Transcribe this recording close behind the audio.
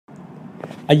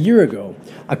A year ago,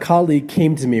 a colleague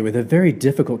came to me with a very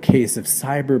difficult case of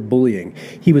cyberbullying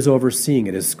he was overseeing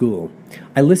at his school.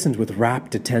 I listened with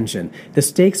rapt attention. The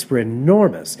stakes were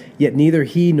enormous, yet neither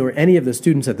he nor any of the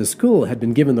students at the school had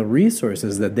been given the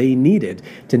resources that they needed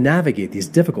to navigate these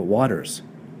difficult waters.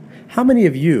 How many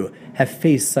of you have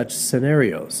faced such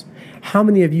scenarios? How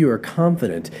many of you are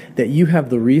confident that you have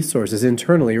the resources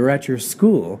internally or at your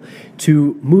school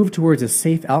to move towards a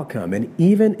safe outcome and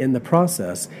even in the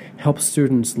process help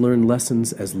students learn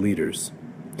lessons as leaders?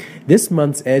 This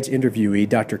month's EDGE interviewee,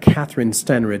 Dr. Catherine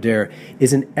Steiner-Adair,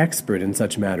 is an expert in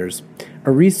such matters,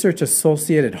 a research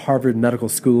associate at Harvard Medical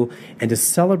School and a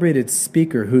celebrated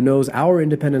speaker who knows our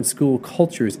independent school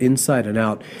cultures inside and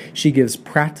out. She gives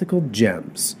practical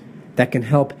gems that can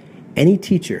help any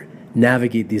teacher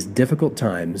navigate these difficult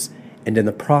times and in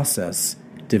the process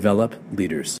develop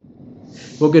leaders.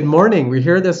 Well, good morning. We're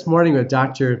here this morning with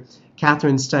Dr.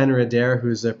 Catherine Steiner-Adair,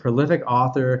 who's a prolific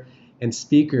author and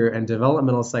speaker and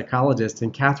developmental psychologist.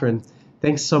 And Catherine,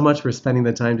 thanks so much for spending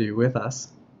the time to be with us.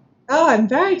 Oh, I'm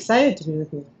very excited to be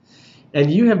with you. And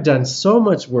you have done so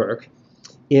much work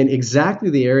in exactly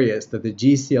the areas that the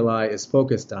GCLI is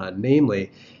focused on,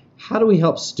 namely, how do we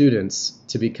help students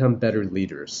to become better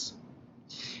leaders?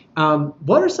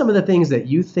 What are some of the things that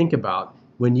you think about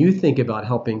when you think about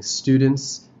helping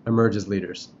students emerge as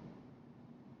leaders?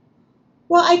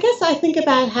 Well, I guess I think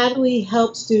about how do we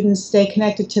help students stay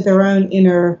connected to their own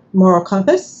inner moral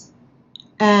compass,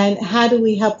 and how do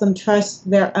we help them trust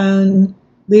their own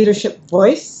leadership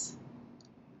voice,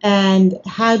 and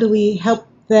how do we help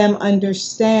them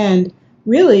understand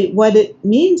really what it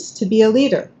means to be a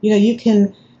leader. You know, you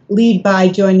can lead by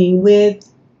joining with,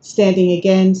 standing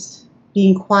against,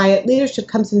 being quiet. Leadership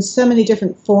comes in so many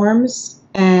different forms,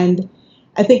 and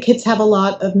I think kids have a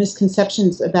lot of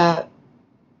misconceptions about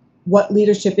what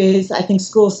leadership is. I think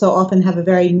schools so often have a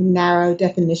very narrow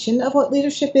definition of what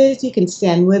leadership is. You can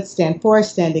stand with, stand for,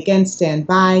 stand against, stand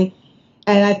by,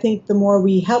 and I think the more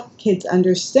we help kids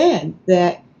understand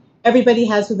that everybody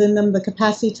has within them the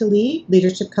capacity to lead.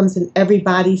 Leadership comes in every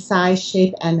body, size,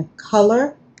 shape, and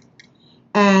color,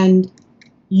 and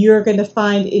you're going to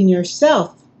find in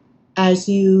yourself, as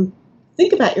you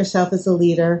think about yourself as a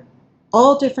leader,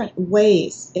 all different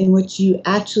ways in which you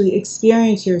actually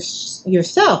experience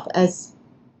yourself as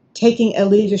taking a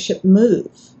leadership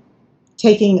move,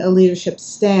 taking a leadership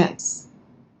stance,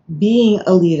 being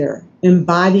a leader,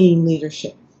 embodying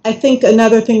leadership. I think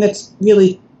another thing that's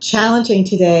really challenging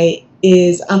today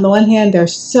is, on the one hand, there are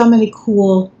so many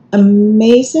cool,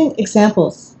 amazing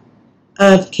examples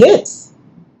of kids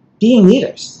being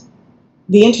leaders.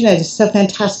 The internet is so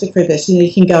fantastic for this. You know,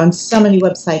 you can go on so many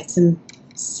websites and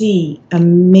see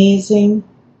amazing,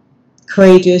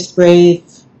 courageous, brave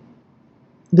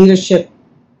leadership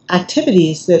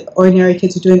activities that ordinary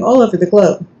kids are doing all over the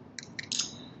globe.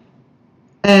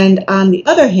 And on the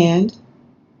other hand,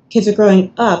 kids are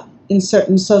growing up in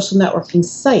certain social networking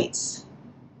sites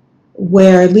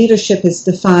where leadership is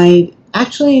defined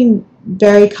actually in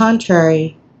very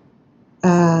contrary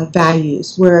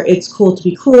values, where it's cool to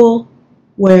be cool,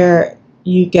 where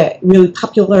you get really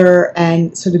popular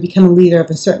and sort of become a leader of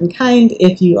a certain kind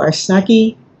if you are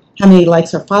snarky, how many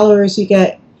likes or followers you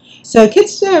get. So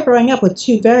kids today are growing up with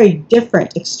two very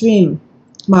different extreme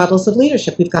models of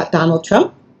leadership. We've got Donald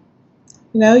Trump,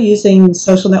 using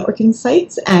social networking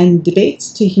sites and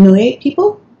debates to humiliate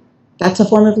people. That's a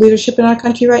form of leadership in our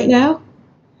country right now.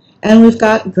 And we've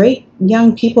got great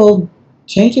young people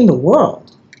changing the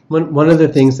world. One of the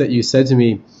things that you said to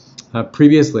me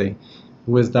previously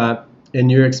was that, in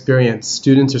your experience,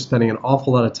 students are spending an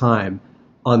awful lot of time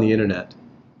on the internet.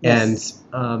 Yes.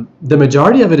 And the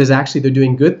majority of it is actually they're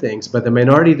doing good things, but the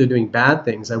minority, they're doing bad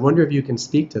things. I wonder if you can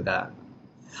speak to that.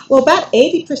 Well, about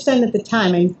 80% of the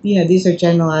time, and these are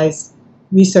generalized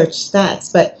research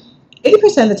stats, but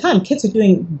 80% of the time, kids are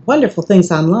doing wonderful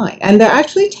things online. And they're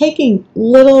actually taking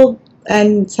little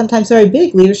and sometimes very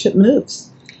big leadership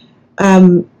moves.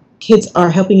 Kids are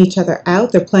helping each other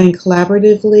out. They're playing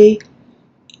collaboratively.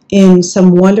 In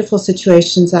some wonderful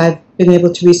situations I've been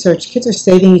able to research, kids are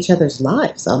saving each other's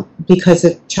lives because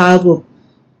a child will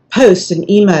post an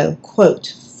emo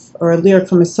quote or a lyric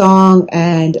from a song,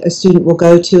 and a student will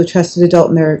go to a trusted adult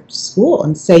in their school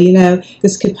and say,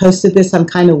 this kid posted this, I'm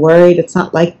kind of worried, it's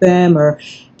not like them, or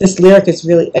this lyric is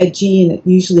really edgy and it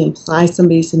usually implies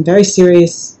somebody's in very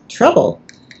serious trouble.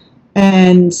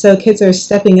 And so kids are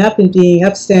stepping up and being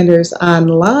upstanders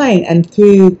online and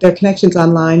through their connections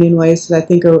online in ways that I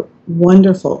think are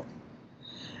wonderful.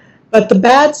 But the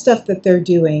bad stuff that they're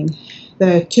doing,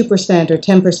 the 2% or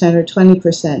 10% or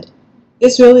 20%,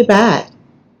 is really bad.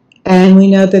 And we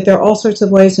know that there are all sorts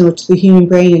of ways in which the human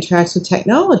brain interacts with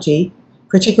technology,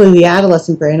 particularly the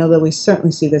adolescent brain, although we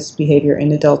certainly see this behavior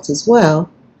in adults as well,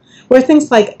 where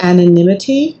things like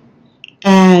anonymity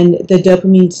and the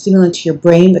dopamine stimulant to your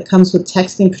brain that comes with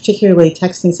texting, particularly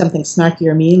texting something snarky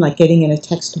or mean, like getting in a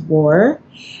text war,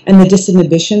 and the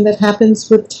disinhibition that happens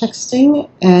with texting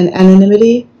and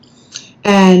anonymity,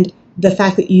 and the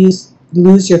fact that you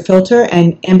lose your filter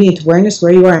and ambient awareness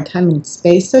where you are in time and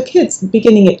space. So kids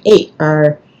beginning at 8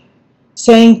 are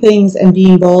saying things and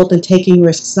being bold and taking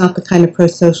risks, not the kind of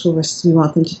pro-social risks we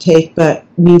want them to take, but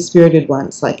mean-spirited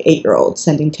ones, like 8-year-olds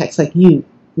sending texts like you,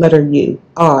 letter U,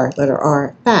 R, letter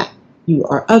R, fat, you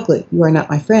are ugly, you are not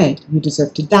my friend, you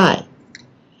deserve to die.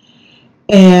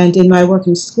 And in my work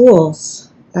in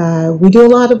schools, we do a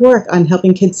lot of work on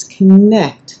helping kids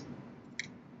connect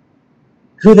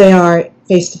who they are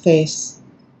face-to-face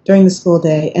during the school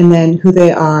day, and then who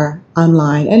they are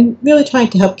online, and really trying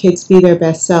to help kids be their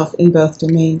best self in both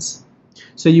domains.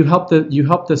 So you help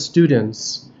the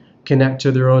students connect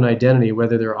to their own identity,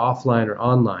 whether they're offline or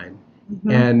online,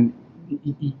 and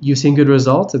you've seen good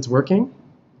results. It's working.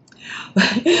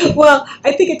 Well,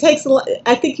 I think it takes a lot.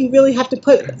 I think you really have to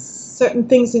put certain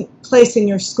things in place in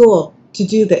your school to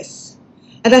do this.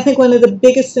 And I think one of the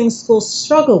biggest things schools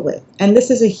struggle with, and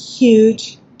this is a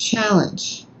huge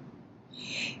challenge,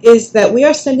 is that we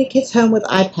are sending kids home with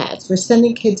iPads. We're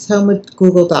sending kids home with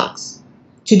Google Docs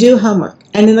to do homework.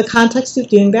 And in the context of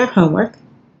doing their homework,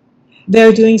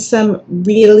 they're doing some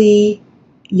really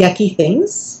yucky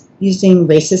things, using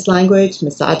racist language,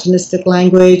 misogynistic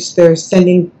language. They're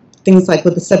sending things like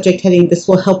with the subject heading, "This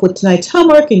will help with tonight's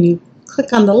homework," and you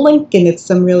click on the link and it's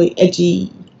some really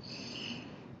edgy,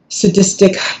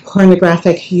 sadistic,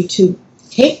 pornographic YouTube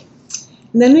tape.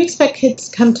 And then we expect kids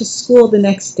to come to school the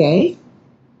next day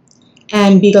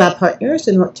and be lab partners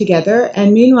and work together.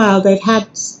 And meanwhile, they've had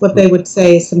what they would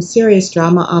say some serious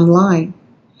drama online.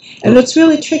 And what's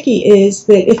really tricky is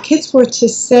that if kids were to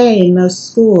say in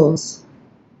most schools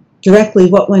directly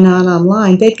what went on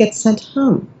online, they'd get sent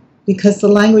home, because the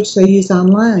language they use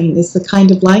online is the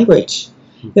kind of language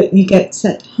that you get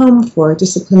sent home for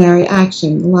disciplinary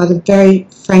action. A lot of very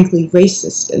frankly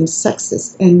racist and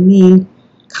sexist and mean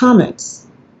comments.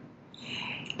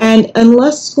 And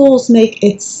unless schools make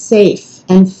it safe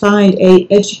and find an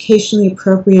educationally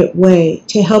appropriate way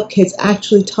to help kids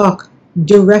actually talk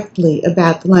directly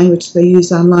about the language they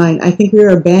use online, I think we are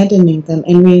abandoning them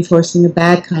and reinforcing a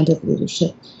bad kind of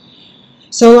leadership.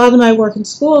 So a lot of my work in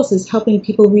schools is helping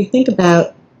people rethink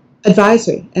about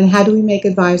advisory, and how do we make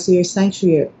advisory a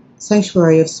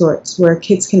sanctuary of sorts, where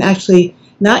kids can actually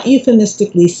not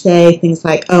euphemistically say things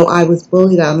like, "Oh, I was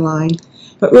bullied online,"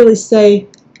 but really say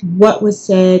what was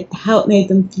said, how it made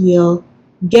them feel,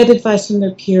 get advice from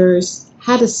their peers,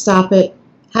 how to stop it,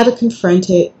 how to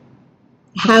confront it,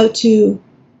 how to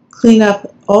clean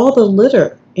up all the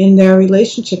litter in their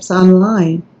relationships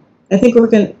online. I think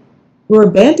we're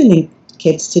abandoning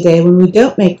kids today when we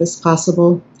don't make this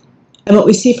possible. And what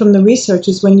we see from the research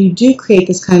is when you do create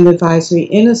this kind of advisory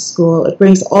in a school, it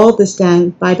brings all this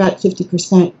down by about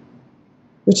 50%,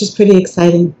 which is pretty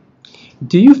exciting.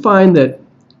 Do you find that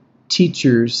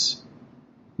teachers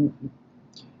who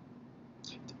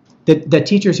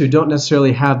don't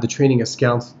necessarily have the training as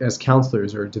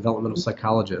counselors or developmental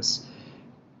psychologists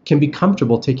can be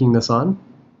comfortable taking this on?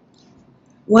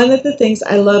 One of the things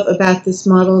I love about this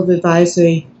model of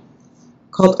advisory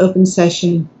called Open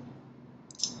Session,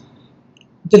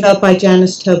 developed by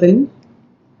Janice Tobin,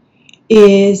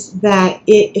 is that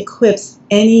it equips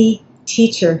any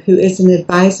teacher who is an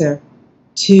advisor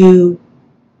to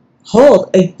hold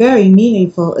a very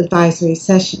meaningful advisory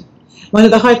session. One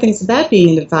of the hard things about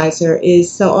being an advisor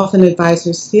is so often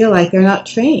advisors feel like they're not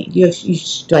trained. Do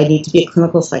I need to be a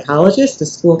clinical psychologist, a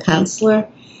school counselor?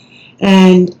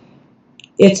 And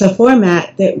it's a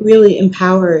format that really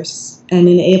empowers and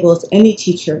enables any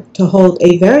teacher to hold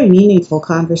a very meaningful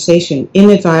conversation in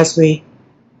advisory.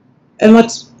 And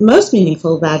what's most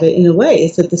meaningful about it, in a way,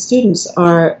 is that the students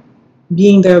are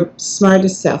being their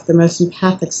smartest self, their most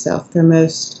empathic self, their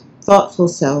most thoughtful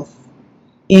self,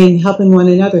 in helping one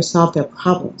another solve their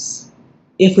problems.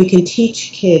 If we can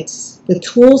teach kids the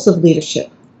tools of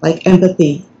leadership, like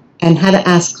empathy, and how to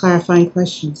ask clarifying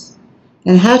questions,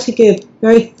 and how to give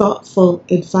very thoughtful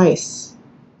advice,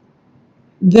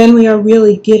 then we are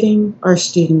really giving our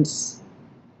students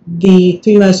the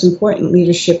 3 most important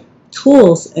leadership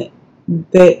tools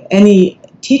that any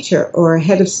teacher or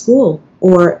head of school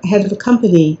or head of a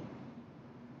company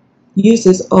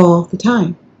uses all the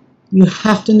time. You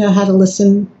have to know how to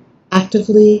listen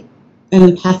actively and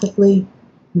empathically.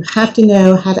 You have to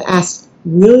know how to ask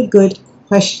really good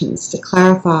questions to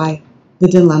clarify the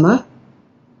dilemma.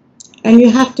 And you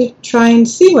have to try and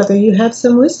see whether you have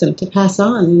some wisdom to pass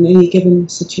on in any given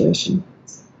situation.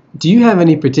 Do you have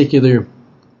any particular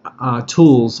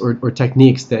tools or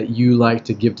techniques that you like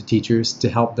to give to teachers to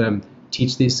help them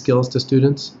teach these skills to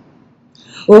students?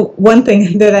 Well, one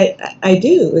thing that I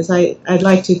do is I'd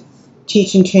like to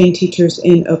teach and train teachers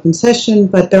in open session,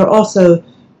 but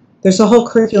there's a whole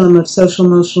curriculum of social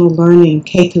emotional learning,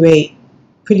 K through 8,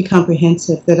 pretty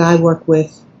comprehensive, that I work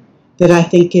with, that I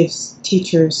think gives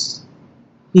teachers,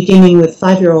 beginning with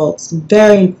 5-year-olds,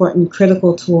 very important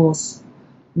critical tools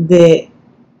that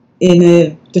in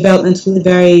a developmentally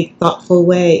very thoughtful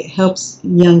way helps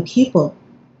young people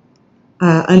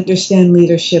understand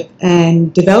leadership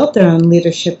and develop their own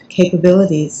leadership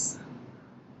capabilities,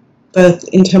 both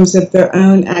in terms of their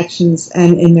own actions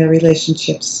and in their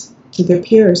relationships to their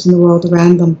peers and the world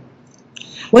around them.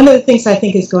 One of the things I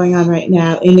think is going on right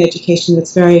now in education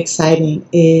that's very exciting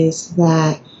is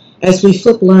that as we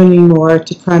flip learning more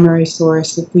to primary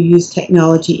source, if we use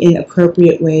technology in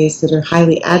appropriate ways that are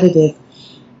highly additive,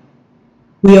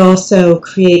 we also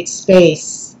create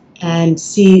space and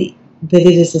see that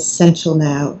it is essential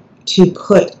now to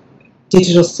put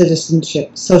digital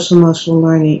citizenship, social emotional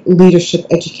learning, leadership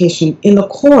education in the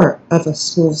core of a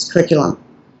school's curriculum.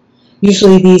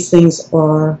 Usually these things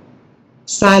are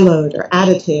siloed or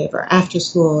additive or after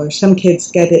school, or some kids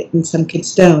get it and some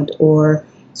kids don't, or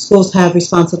schools have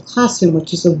responsive classroom,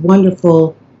 which is a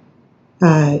wonderful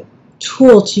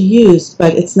tool to use,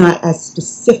 but it's not as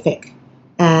specific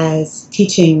as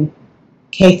teaching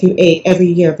K through 8 every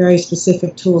year, very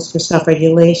specific tools for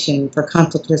self-regulation, for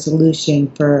conflict resolution,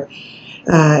 for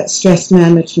stress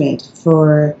management,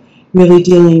 for really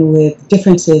dealing with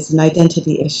differences and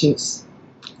identity issues.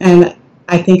 And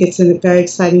I think it's a very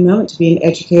exciting moment to be an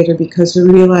educator because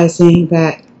we're realizing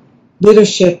that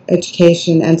leadership,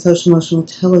 education, and social emotional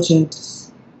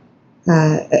intelligence,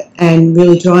 and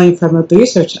really drawing from the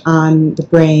research on the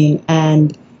brain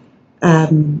and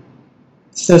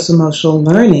social emotional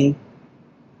learning,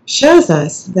 shows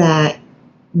us that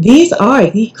these are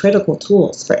the critical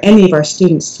tools for any of our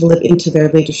students to live into their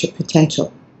leadership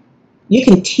potential. You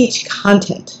can teach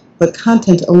content, but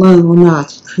content alone will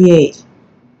not create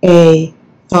a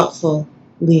thoughtful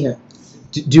leader.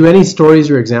 Do any stories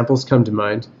or examples come to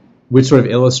mind which sort of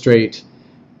illustrate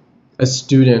a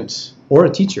student or a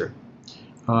teacher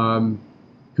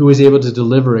who was able to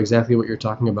deliver exactly what you're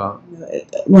talking about?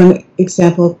 One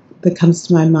example that comes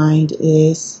to my mind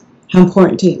is how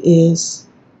important it is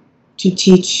to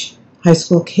teach high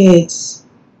school kids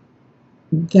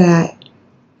that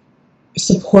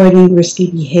supporting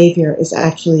risky behavior is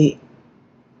actually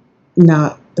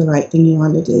not the right thing you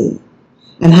want to do,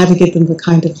 and how to give them the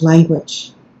kind of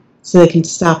language so they can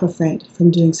stop a friend from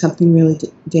doing something really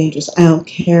dangerous. I don't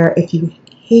care if you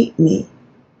hate me.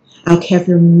 I don't care if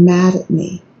you're mad at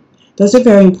me. Those are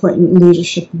very important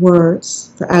leadership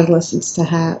words for adolescents to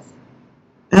have.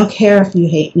 I don't care if you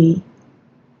hate me.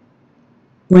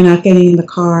 We're not getting in the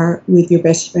car with your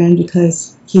best friend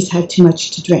because he's had too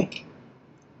much to drink.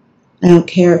 I don't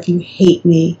care if you hate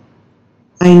me.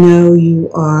 I know you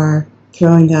are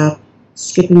throwing up,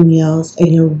 skipping meals,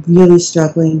 and you're really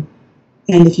struggling.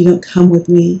 And if you don't come with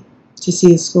me to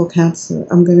see a school counselor,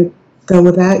 I'm going to go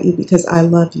without you because I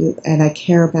love you and I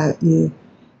care about you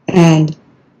and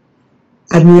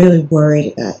I'm really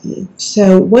worried about you.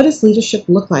 So what does leadership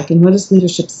look like, and what does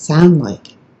leadership sound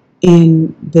like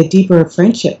in the deeper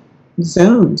friendship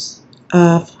zones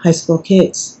of high school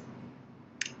kids?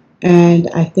 And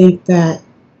I think that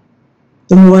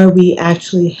the more we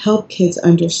actually help kids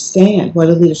understand what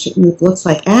a leadership move looks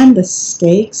like and the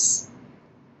stakes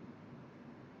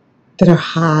that are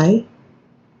high,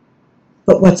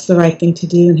 but what's the right thing to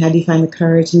do, and how do you find the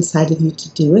courage inside of you to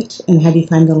do it, and how do you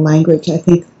find the language? I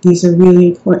think these are really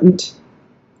important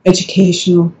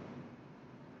educational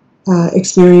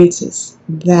experiences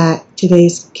that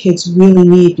today's kids really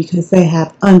need because they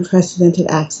have unprecedented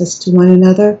access to one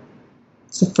another.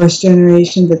 It's the first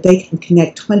generation that they can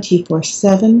connect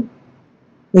 24/7,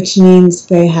 which means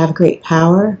they have great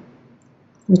power,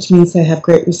 which means they have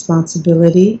great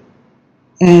responsibility.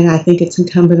 And I think it's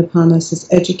incumbent upon us as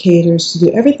educators to do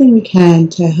everything we can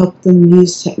to help them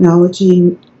use technology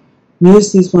and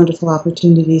use these wonderful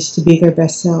opportunities to be their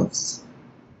best selves.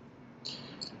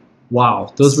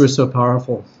 Wow, those were so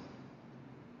powerful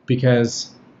because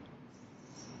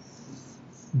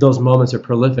those moments are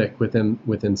prolific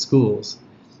within schools.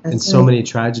 That's and so right. many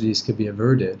tragedies could be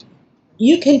averted.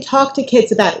 You can talk to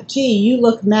kids about, gee, you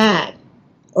look mad,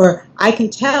 or I can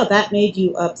tell that made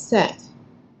you upset.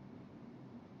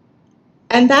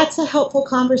 And that's a helpful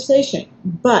conversation.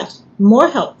 But more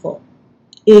helpful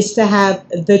is to have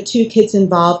the two kids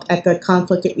involved at the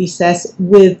conflict at recess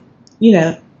with,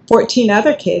 14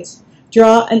 other kids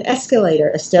draw an escalator,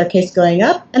 a staircase going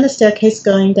up and a staircase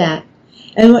going down.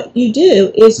 And what you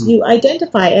do is you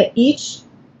identify at each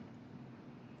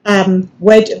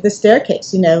wedge of the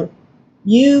staircase.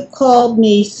 You called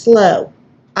me slow.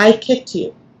 I kicked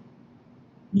you.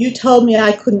 You told me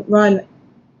I couldn't run.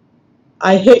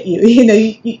 I hit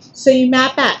you. So you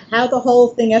map out how the whole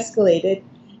thing escalated,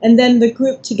 and then the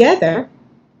group together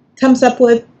comes up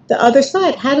with the other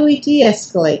side. How do we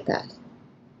de-escalate that?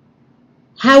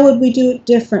 How would we do it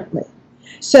differently?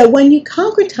 So when you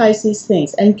concretize these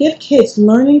things and give kids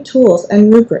learning tools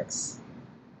and rubrics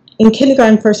in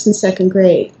kindergarten, first and second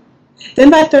grade,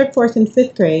 then by third, fourth, and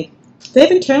fifth grade, they've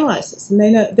internalized this, and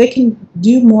they know they can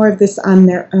do more of this on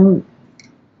their own.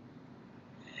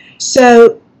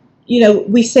 So,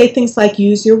 we say things like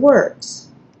use your words.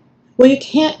 Well, you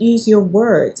can't use your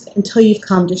words until you've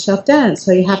calmed yourself down.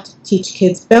 So you have to teach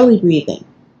kids belly breathing.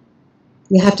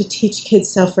 You have to teach kids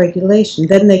self-regulation.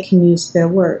 Then they can use their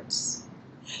words.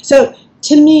 So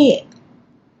to me,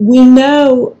 we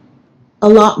know a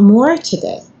lot more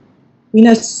today. We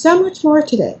know so much more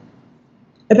today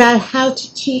about how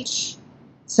to teach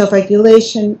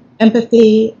self-regulation,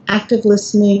 empathy, active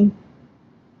listening,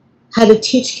 how to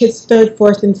teach kids third,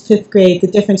 fourth, and fifth grade the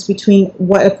difference between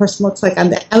what a person looks like on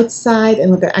the outside and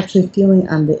what they're actually feeling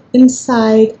on the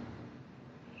inside.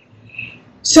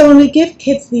 So when we give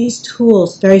kids these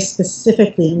tools very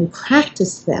specifically and we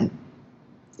practice them,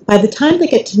 by the time they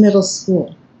get to middle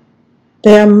school,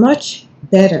 they are much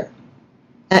better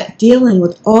at dealing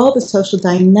with all the social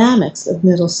dynamics of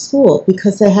middle school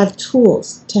because they have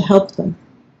tools to help them.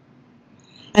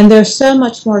 And they're so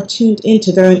much more tuned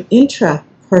into their own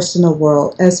intrapersonal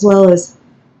world as well as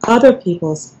other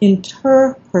people's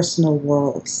interpersonal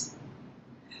worlds,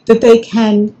 that they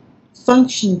can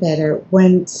function better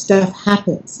when stuff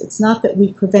happens. It's not that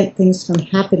we prevent things from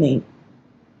happening.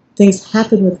 Things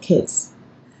happen with kids.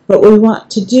 But what we want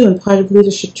to do, and part of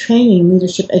leadership training and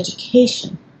leadership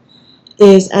education,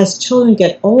 is as children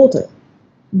get older,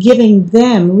 giving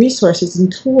them resources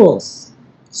and tools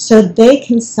so they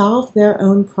can solve their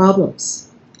own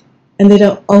problems. And they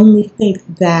don't only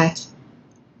think that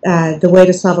the way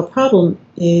to solve a problem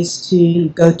is to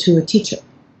go to a teacher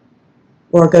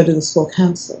or go to the school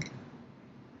counselor.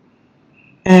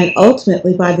 And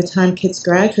ultimately, by the time kids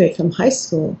graduate from high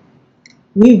school,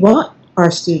 we want our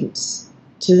students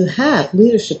to have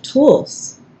leadership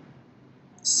tools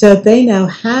so they know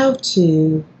how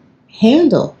to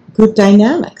handle group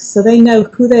dynamics, so they know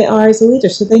who they are as a leader,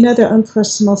 so they know their own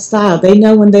personal style. They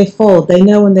know when they fold. They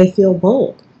know when they feel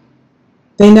bold.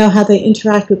 They know how they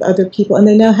interact with other people, and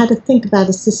they know how to think about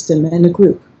a system and a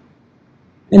group.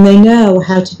 And they know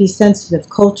how to be sensitive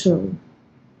culturally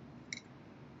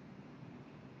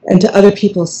and to other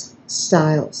people's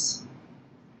styles.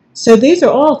 So these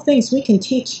are all things we can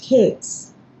teach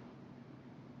kids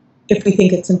if we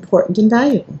think it's important and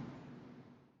valuable.